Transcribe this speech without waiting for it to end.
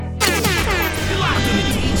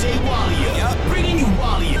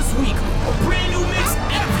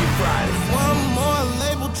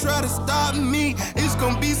try to stop me, it's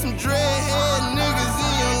gonna be some dreadhead niggas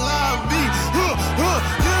in your lobby. You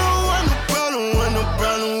don't want no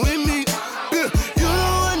problem with me. You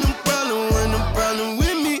don't want no problem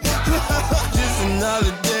with me. Just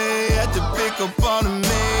another day at the pick up on the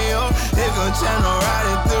mail. They gon' channel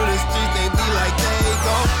riding through the streets, they be like they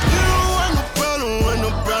go. You don't want no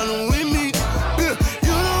problem with me.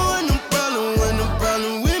 You don't want no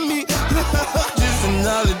problem with me. Just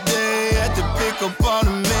another day at the pick up on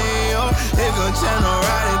the mail. They gon' channel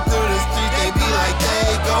riding through the streets, they be like they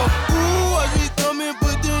go. Ooh, I just come and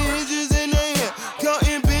put the hinges in their hand.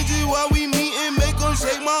 Counting bitches while we meet and make them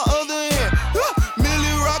shake my other hand.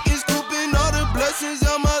 Millie rockin', scooping all the blessings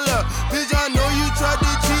on my lap. Bitch, I know you tried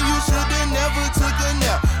to cheat, you should've never took a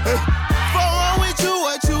nap. Fuck wrong with you,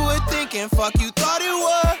 what you were thinking? Fuck you thought it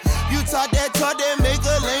was. You talk that make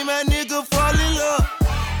a lame ass nigga fall in love.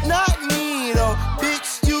 Not me though,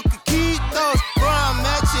 bitch, you could keep those. Bro, I'm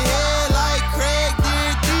at your head like Craig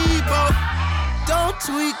did Debo. Don't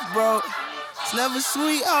tweak, bro, it's never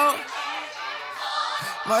sweet out.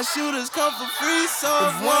 My shooters come for free, so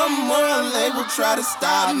if one more label try to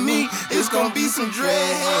stop me, it's gonna be some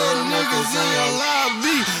dreadhead niggas in your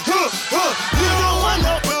lobby. You don't want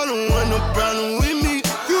no problem with me.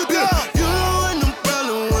 You don't want no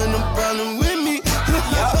problem with me.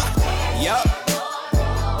 Yup.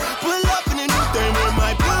 Pull up in a new thing with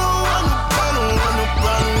my. You don't want no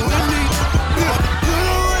problem with me. You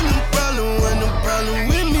don't want no problem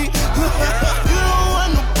with me. You don't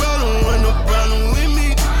want no problem with me.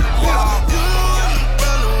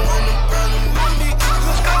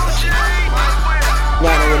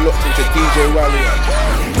 Now we're looking to DJ Warrior.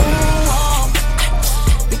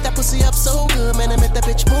 Beat that pussy up so good, man, I make that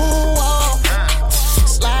bitch moonwalk.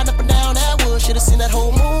 Slide up and down that wood, should've seen that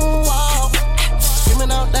whole moonwalk.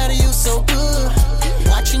 Screaming out that you so good,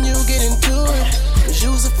 watching you get into it. Cause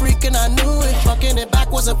you was a freak and I knew it. Fucking it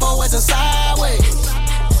backwards and forwards and sideways.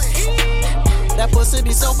 That pussy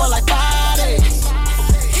be so for like 5 days.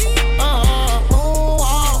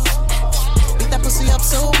 Moonwalk. Beat that pussy up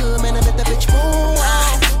so good, man, I make that bitch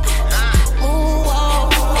moonwalk.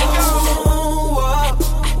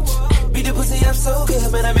 Beat the pussy up so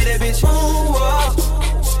good, man, I made that bitch moonwalk.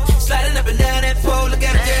 Sliding up and down that pole, look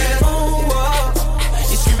at it, girl. Moonwalk.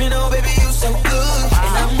 You screaming, oh baby, you so good.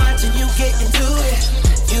 And I'm watching you get into it.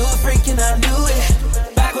 You a freak and I knew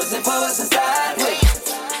it. Backwards and forwards and sideways.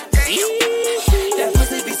 That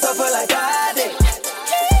pussy be so for like 5 days.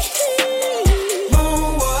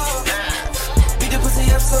 Moonwalk. Beat the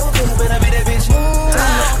pussy up so good, man, I made that bitch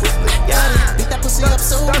moonwalk. Beat that pussy up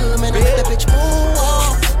so good, man, I made that bitch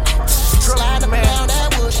moonwalk. Slide up and down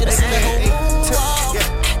that wood, should've seen that whole moonwalk.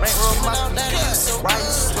 Screaming out that you so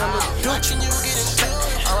good, watching you get into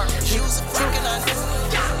it. You was a freak and I knew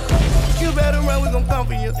it. You better run, we gon' come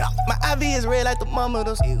for you. My IV is red like the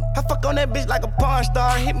thermometers. I fuck on that bitch like a porn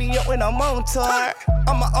star. Hit me up when I'm on tour.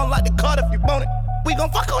 I'ma unlock the card if you want it. We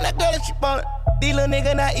gon' fuck on that girl if she want it. These little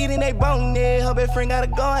niggas not eating they bone, yeah. Her best friend gotta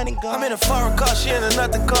go and go. I'm in a foreign car, she in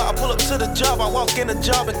another car. I pull up to the job, I walk in the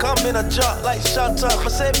job and come in a job like shot up. I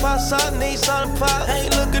say pass out, need something pop.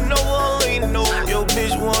 Ain't looking no one leaning over. Yo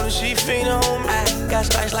bitch want it, she feeding on me. I got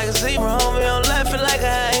stripes like a zebra, homie. I'm laughing like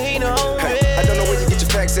a hyena, homie. I don't know where you get your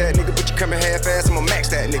facts at, nigga, but you coming half-ass, I'ma max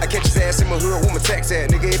that, nigga. I catch his ass in my hood with my tax at,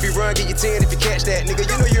 nigga. If you run, get you 10 if you catch that, nigga.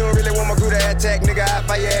 You know you don't really want my crew to attack, nigga. I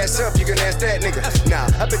fire your ass up, you can ask that, nigga. Nah,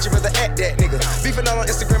 I bet you rather act that, nigga. Beefing all on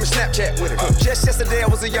Instagram and Snapchat with it. Just yesterday I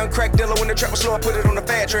was a young crack dealer. When the trap was slow, I put it on the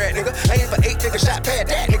fat track, nigga. I ain't for 8 niggas, shot pad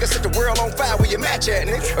that, nigga. Set the world on fire where you match at,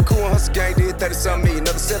 nigga. A cool hustle gang did 30-something million.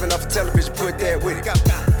 Another 7 off a television, put that with it.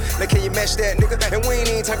 Like, can you match that, nigga? And we ain't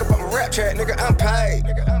even talking about my rap track, nigga. I'm paid,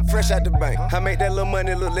 fresh out the bank. I make that little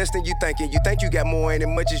money a little less than you thinking. You think you got more, ain't as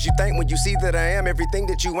much as you think. When you see that I am everything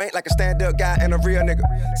that you ain't, like a stand-up guy and a real nigga.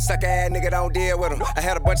 Sucker ass nigga, don't deal with him. I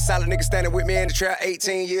had a bunch of solid niggas standing with me in the trap.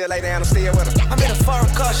 18 years later, I'm still with him. I'm in a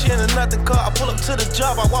foreign car, she in another car. I pull up to the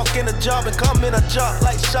job, I walk in the job and come in a job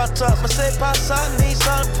like shot up. I say pass out, need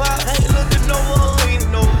something pop. Ain't looking no one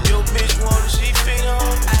leaning over. Yo bitch want it, she feeding on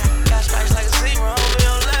me. I got stripes like a zebra, homie.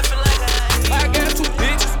 I'm laughing like a hyena. I got 2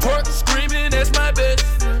 bitches twerk, screaming, that's my bitch.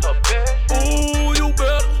 Ooh, you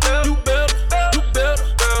better, you better, you better.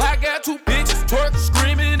 I got 2 bitches twerk,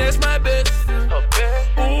 screaming, that's my bitch.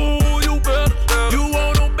 Ooh, you better, you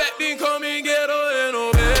want no back, then come and get her and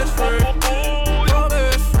her best friend. Her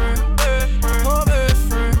best friend, her best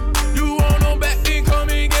friend. You want no back, then come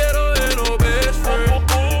and get her and her best friend.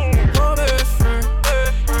 Her best friend,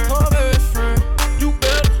 her best friend. You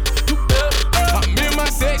better, you better.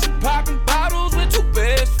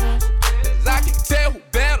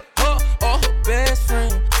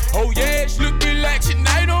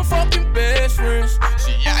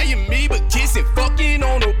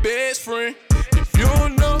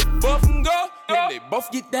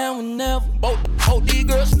 off, get down whenever. Both these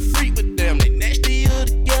girls some freak with them, they nasty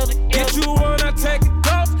together. Get you one, I take it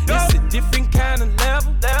go. It's a different kind of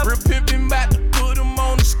level. Real pimpin' bout to put them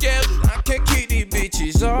on the schedule. I can't keep these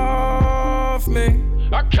bitches off me.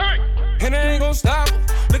 I can't, and I ain't gon' stop her.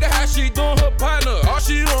 Look at how she doing her partner. All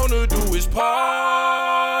she wanna do is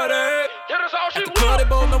party. Yeah, that's all she want. They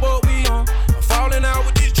both know what we on. I'm falling out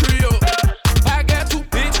with this trio. I got two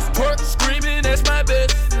bitches twerk, screaming, that's my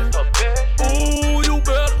best. Ooh, you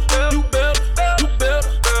better.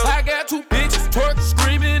 I got two bitches twerk,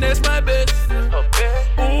 screaming, that's my best.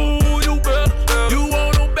 Ooh, you better. You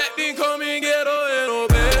want no back, then come and get her and her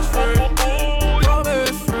best friend. Her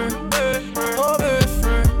best friend, her best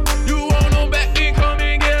friend. You want no back, then come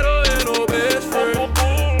and get her and her best friend.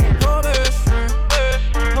 Her best friend,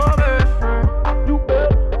 her best friend. You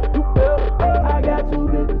better. I got two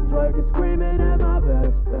bitches twerking, screaming, that's my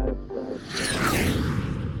best.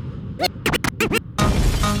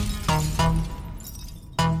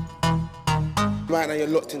 Right now you're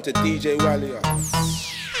locked into DJ Walia.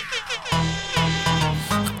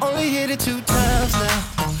 Only hit it 2 times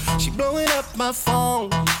now. She blowing up my phone.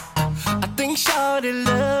 I think Shawty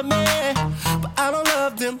love me, but I don't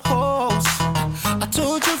love them hoes. I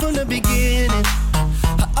told you from the beginning,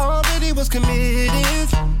 I already was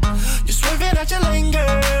committed. You're swerving out your lane,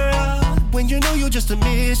 girl, when you know you're just a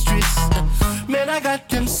mistress. Man, I got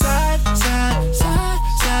them side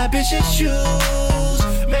bitches shoes.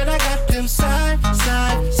 Man, I got them side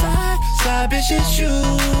bitches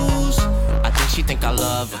shoes. I think she think I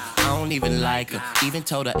love her, I don't even like her. Even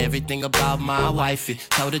told her everything about my wifey.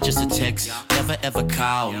 Told her just a text, never ever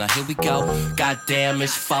call. Now here we go, goddamn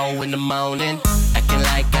it's 4 in the morning. Acting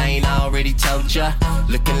like I ain't already told ya.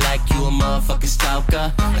 Looking like you a motherfucking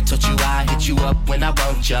stalker. I told you I hit you up when I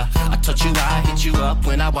want ya. I told you I hit you up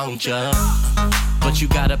when I want ya. But you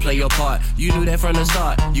gotta play your part, you knew that from the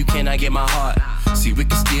start. You cannot get my heart. See, we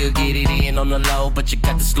can still get it in on the low, but you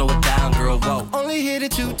got to slow it down, girl, whoa. Only hit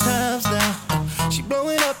it 2 times now. She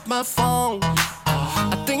blowing up my phone.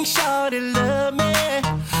 I think Shawty love me,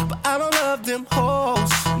 but I don't love them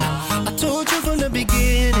hoes. I told you from the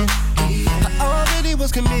beginning, I already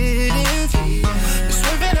was committed. You're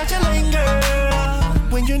swerving out your lane,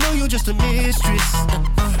 girl, when you know you're just a mistress.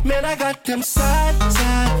 Man, I got them side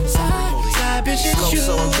bitches shoes.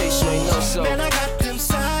 So in case you ain't know so. Man, I got them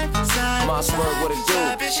side Mossberg, what it do?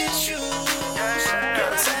 bitches shoes.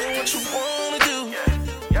 Girl, tell me what you wanna do.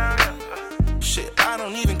 Shit, I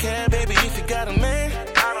don't even care, baby, if you got a man.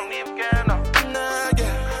 I don't even care, no. Nah,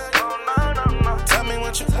 yeah. No. Tell me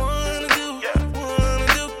what you wanna do.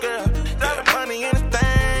 Girl. Got the money and the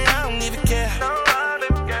thing, I don't even care.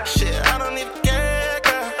 Shit, I don't even care,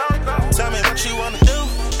 girl. Tell me what you wanna do.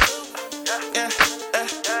 Yeah.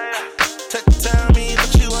 Tell me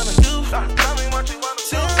what you wanna do. Tell me what you wanna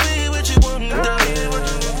do.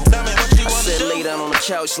 Tell me what you wanna do. I said lay down on the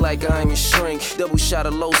couch like I'm your shrink. Double shot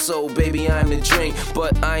of Loso, baby, I'm the drink.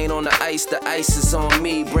 But I ain't on the ice is on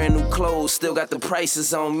me. Brand new clothes, still got the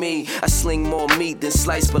prices on me. I sling more meat than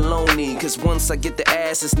sliced bologna. Cause once I get the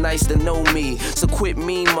ass, it's nice to know me. So quit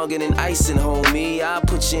mean mugging and icing, homie. I'll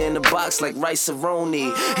put you in the box like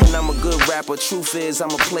Rice-A-Roni. And I'm a good rapper, truth is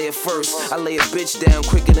I'm a player first. I lay a bitch down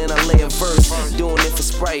quicker than I lay a verse. Doing it for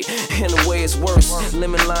Sprite, and the way it's worse.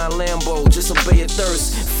 Lemon line Lambo, just obey your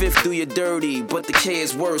thirst. Fifth do you dirty, but the K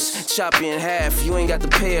is worse. Chop you in half, you ain't got to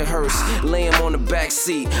pay a hearse. Lay him on the back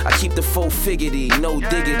seat, I keep the 4-figgity, no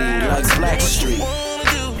diggity, like Blackstreet.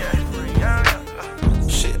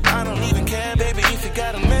 Shit, I don't even care, baby, if you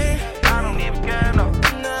got a man. I don't even care, no.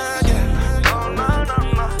 Nah, yeah.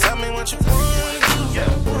 No. Tell me what you wanna do,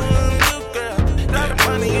 girl. Got the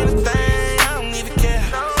money and the thing, I don't even care.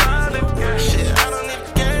 Shit, I don't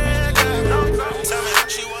even care, girl. Tell me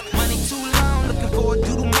what you wanna do. Money too long, looking for a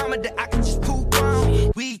doodle mama that I can just poop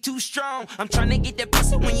on. We too strong, I'm tryna get that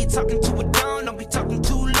pussy when you talking to a dog. Don't be talking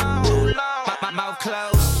too long. My mouth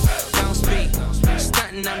closed, don't speak.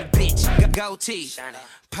 Stunting on the bitch, got goatee.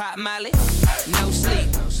 Pop Molly, no sleep.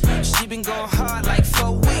 She been going hard like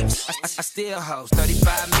 4 weeks. I still host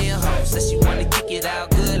 35 mil hoes. Said she wanna kick it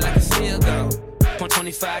out good like a field goal.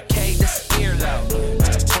 25K, that's a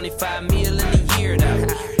earlobe. 25 mil in a year though.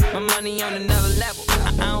 My money on another level.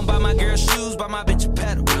 I don't buy my girl shoes, buy my bitch a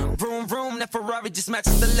pedal. Vroom vroom, that Ferrari just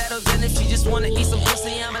matches the letters. And if she just wanna eat some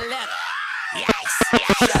pussy, I'ma let her. Yes.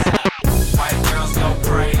 White girls go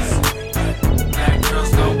crazy. Black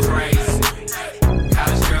girls go crazy.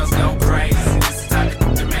 College girls go crazy. This is the type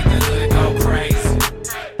to make the hood go crazy.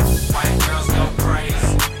 White girls go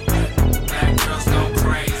crazy. Black girls go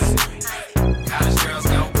crazy. College girls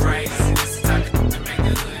go crazy. This is the type to make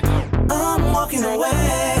the hood go crazy. I'm walking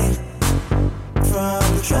away from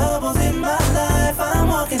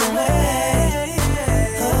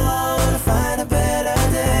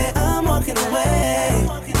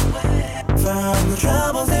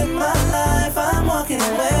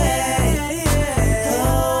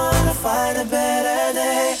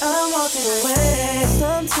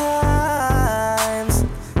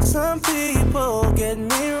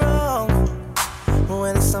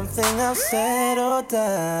I'll settle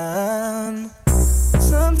down.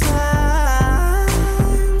 Sometimes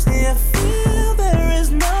you feel there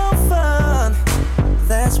is no fun.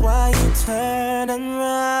 That's why you turn and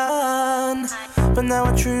run. But now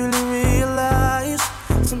I truly realize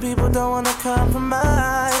some people don't wanna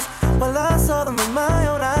compromise. Well, I saw them with my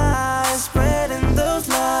own eyes, spreading those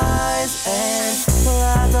lies. And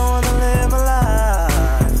well, I don't wanna live my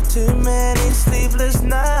life. Too many sleepless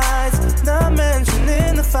nights, not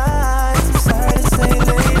mentioning the fights. I'm sorry to say,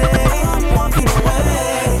 lady, I'm walking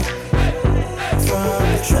away from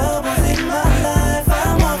the troubles in my life.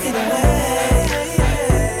 I'm walking away.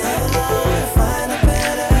 I'll find a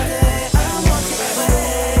better day. I'm walking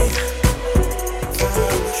away from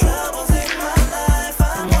the troubles in my life.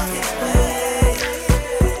 I'm walking away.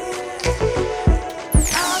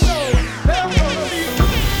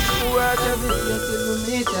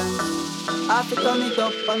 I have to turn it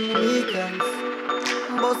up on the weekends.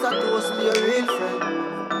 Boss a toast to your real friend.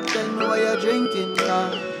 Tell me what you're drinking, car.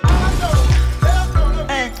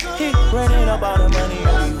 Hey, he running up all the money.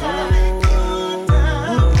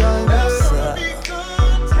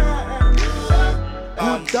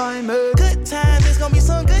 Good time, Good times, it's gonna be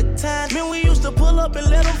some good times. Man, we used to pull up and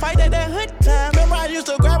let them fight at that hood time. Remember I used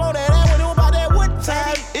to grab on that ass when it was about that wood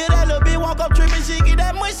time. If that little bitch walk up tripping, she get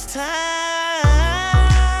that much time.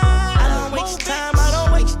 I don't waste time, I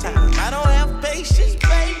don't waste time. I don't have patience,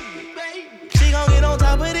 baby. She gon' get on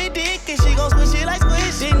top of the dick and she gon' squish it like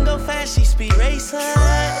squish. Didn't go fast, she speed racing.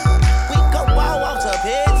 We go wild walks up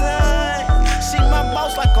head time. She my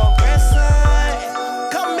boss like a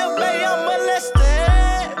grandson. Come here, baby, I'm molested.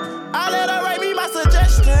 I let her write me my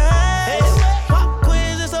suggestions. Pop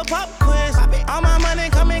quiz, it's a pop quiz. All my money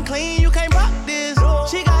coming clean, you can't pop this.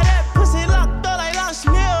 She got that pussy locked up like Lost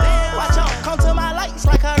Mill. Watch out, come to my lights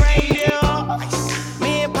like a radio.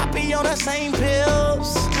 Me and Poppy on the same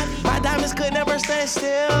pills. My diamonds could never stand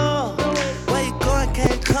still. Where you going,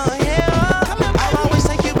 can't come here. I'll always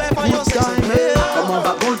take you back for your sex appeal. Come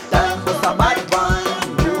over, good time, but a bad one.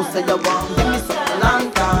 You say you want, give me something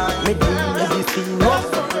long time. Me do everything, walk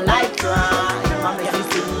something like crime. I make you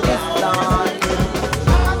sing this line.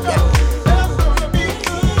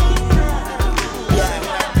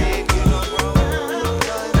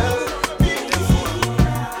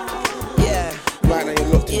 Yeah, Right now you're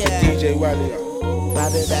locked into DJ Wally.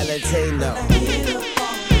 Bobby Valentino.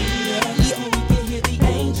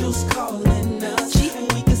 Calling us,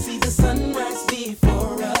 and we can see the sunrise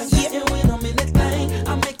before us. And when I'm in that thing,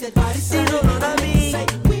 I make that body say, You know what I mean?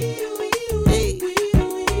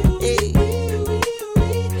 Hey,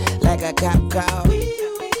 like a cop call.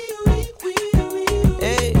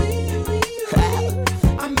 Hey,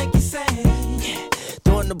 I make you say,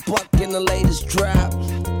 throwing the buck in the latest drop.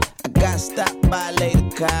 I got stopped by a lady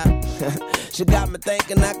cop. She got me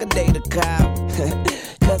thinking I could date a cop.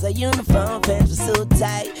 Cause her uniform pants were so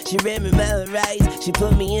tight. She read me my rights. She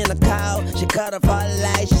put me in a call. She cut off all the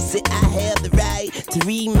lights. She said I have the right to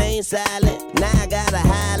remain silent. Now I gotta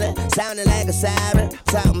holler, sounding like a siren.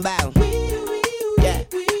 Talking about yeah,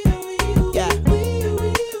 yeah,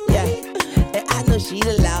 yeah. And I know she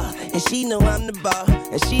the law, and she know I'm the boss,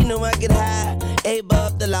 and she know I get high,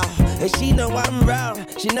 above the law, and she know I'm raw.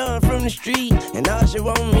 She know I'm from the street, and all she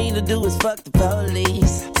want me to do is fuck the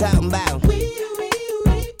police. Talking about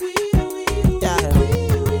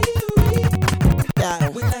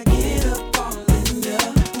when I get up all in ya,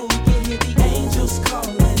 we can hear the angels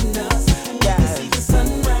calling us. We can see the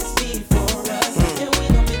sunrise before us. And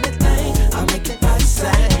when I'm in that thing, I make that body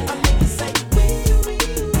say, I make it say,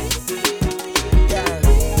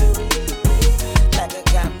 like a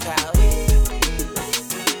cop cow.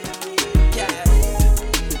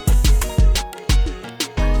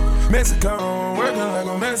 Mexicano, working like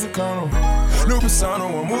a Mexicano. New persona,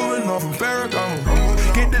 I'm moving on from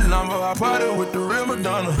Ferragamo. Get the lumber, I party with the real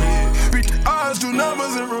Madonna. Beat the odds, do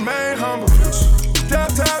numbers, and remain humble.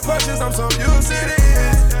 Top top punches, I'm so used to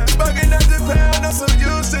this. Bugging at the pound, I'm so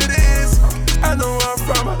used to this. I know where I'm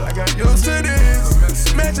from, I got used to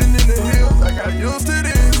this. Mansion in the hills, I got used to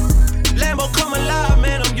this. Lambo come alive,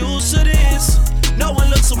 man, I'm used to this. No one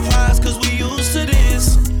looks surprised, cause we used to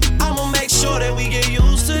this. I'ma make sure that we get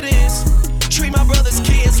used to this. Treat my brother's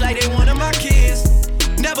kids like they one of my kids.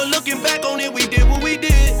 Never looking back on it, we did what we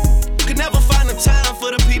did. Could never find the time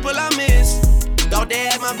for the people I miss. Thought they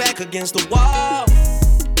had my back against the wall.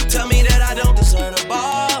 Tell me that I don't deserve the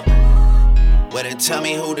ball. Well then tell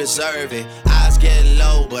me who deserve it. Eyes getting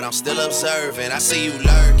low, but I'm still observing. I see you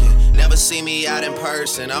lurking. Never see me out in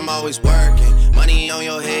person, I'm always working. Money on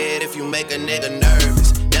your head if you make a nigga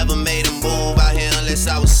nervous. Never made a move out here unless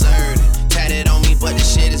I was certain. tatted on me, but the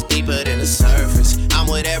shit is deeper than the surface. I'm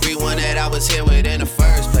with everyone that I was here with in the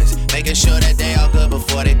first place, making sure that they all good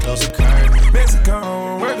before they close the curtain.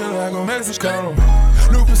 Mexicano, working like a Mexicano.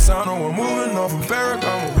 New persona, I'm moving off from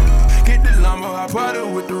Ferragamo. Get the lumber, I party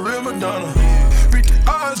with the real Madonna. Beat the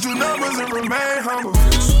odds, do numbers and remain humble.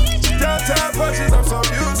 Downtown punches, I'm so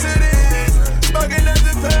used to this. Smoking at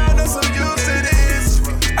the pound, I'm so used to this.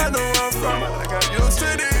 I know where I'm from, I got used to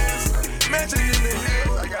this. Mansion in the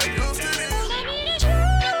hills, I got used to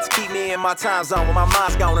this. Keep me in my time zone when my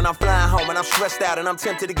mind's gone and I'm flying home and I'm stressed out and I'm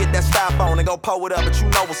tempted to get that styrofoam and go pull it up, but you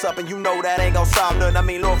know what's up and you know that ain't gon' solve nothing. I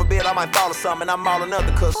mean, Lord forbid, I might fall or something and I'm all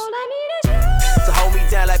another cuss. To hold me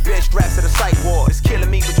down like bitch straps at a psych ward. It's killing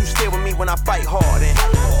me, but you still with me when I fight hard. And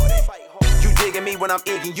you digging me when I'm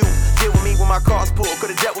egging you. Deal with me when my car's pulled.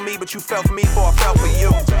 Could've dealt with me, but you fell for me before I fell for you.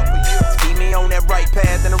 Keep me on that right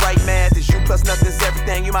path and the right math. Is you plus nothing's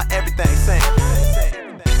everything, you my everything. Saying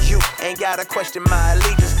you ain't gotta question my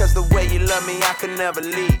allegiance, cause the way you love me, I could never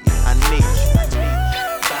leave you. I need you.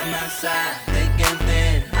 By my side, thick and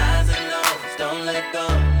thin, highs and lows, don't let go.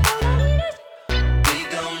 We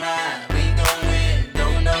gon' ride, we gon' win,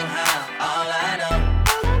 don't know how, all I know.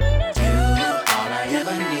 You, all I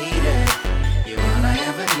ever needed. You, all I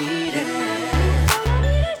ever needed.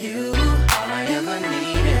 You, all I ever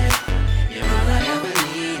needed. You, all I ever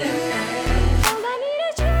needed.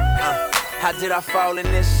 How did I fall in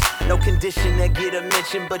this? No condition that get a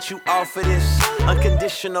mention, but you offer this.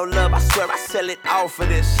 Unconditional love, I swear I sell it all for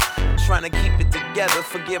this. Trying to keep it together,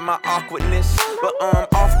 forget my awkwardness. But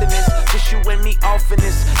often it's just you and me off in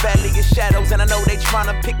this. Valley of shadows, and I know they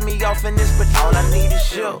tryna pick me off in this, but all I need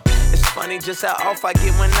is you. It's funny just how off I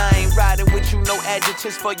get when I ain't riding with you. No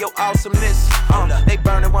adjectives for your awesomeness. They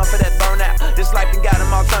burning one for that burnout. This life done got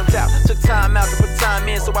them all turned out. Took time out to put time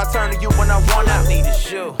in, so I turn to you when I want out. Need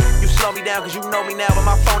is you. You slow me down cause you know me now, but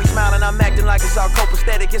my phony smiling, I'm acting like it's all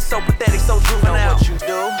copacetic. It's so pathetic, so juvenile. Know what you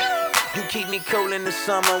do? You keep me cool in the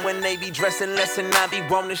summer when they be dressing less and I be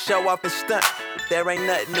wanting to show off and stunt. But there ain't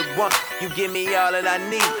nothing to want. You give me all that I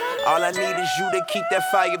need. All I need is you to keep that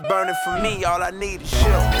fire burning for me. All I need is you.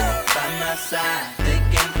 By my side, thick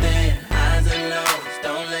and thin, highs and lows,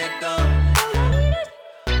 don't let go.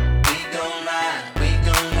 We gon' ride, we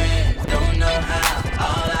gon' win, don't know how,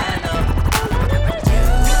 all I know. You,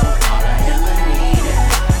 all I ever needed.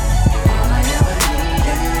 You, all I ever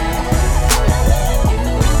needed. You,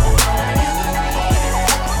 all I ever needed.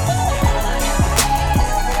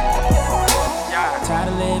 Tired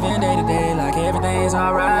of living day to day like everything's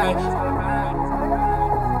alright.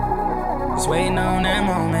 Just waiting on that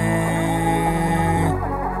moment.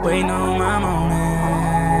 Waiting on my moment.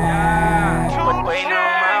 Waiting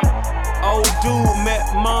on my moment. Old dude met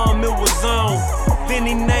mom, it was on. Then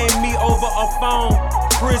he named me over a phone.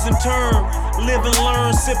 Prison term, live and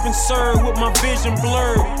learn, sip and serve with my vision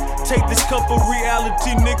blurred. Take this cup of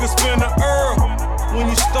reality, niggas finna earn. When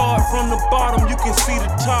you start from the bottom, you can see the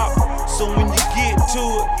top. So when you get to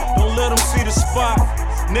it, don't let them see the spot.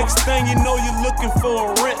 Next thing you know, you're looking for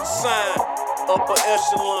a rent sign. Upper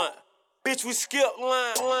echelon. Bitch, we skip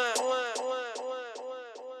line.